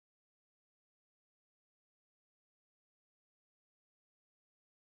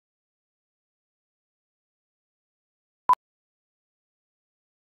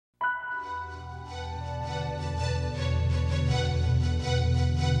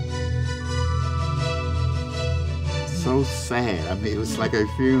so sad. I mean, it was like a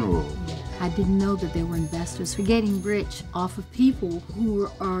funeral. I didn't know that they were investors for getting rich off of people who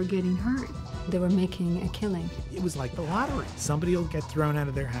are getting hurt. They were making a killing. It was like the lottery. Somebody will get thrown out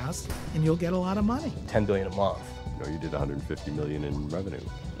of their house and you'll get a lot of money. $10 billion a month. You did $150 million in revenue.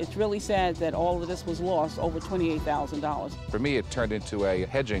 It's really sad that all of this was lost, over $28,000. For me, it turned into a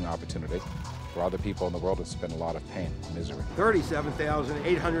hedging opportunity. For other people in the world, it's been a lot of pain and misery.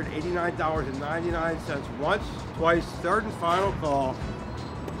 $37,889.99 once, twice, third and final call.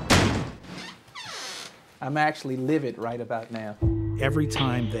 I'm actually livid right about now. Every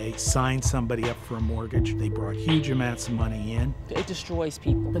time they signed somebody up for a mortgage, they brought huge amounts of money in. It destroys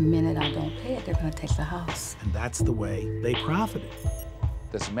people. The minute I don't pay it, they're going to take the house. And that's the way they profited.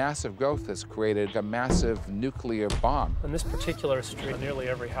 This massive growth has created a massive nuclear bomb. On this particular street, nearly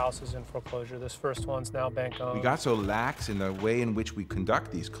every house is in foreclosure. This first one's now bank-owned. We got so lax in the way in which we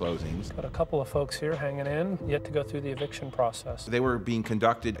conduct these closings. Got a couple of folks here hanging in, yet to go through the eviction process. They were being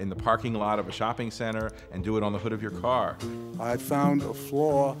conducted in the parking lot of a shopping center and do it on the hood of your car. I found a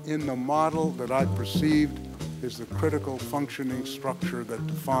flaw in the model that I perceived is the critical functioning structure that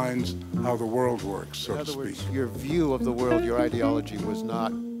defines how the world works, so to speak. In other words, your view of the world, your ideology was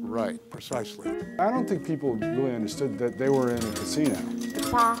not right. Precisely. I don't think people really understood that they were in a casino. The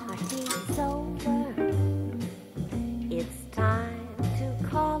party's over. It's time to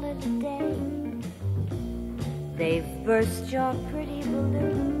call it a day. They've burst your pretty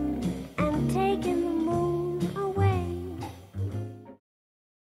balloon and taken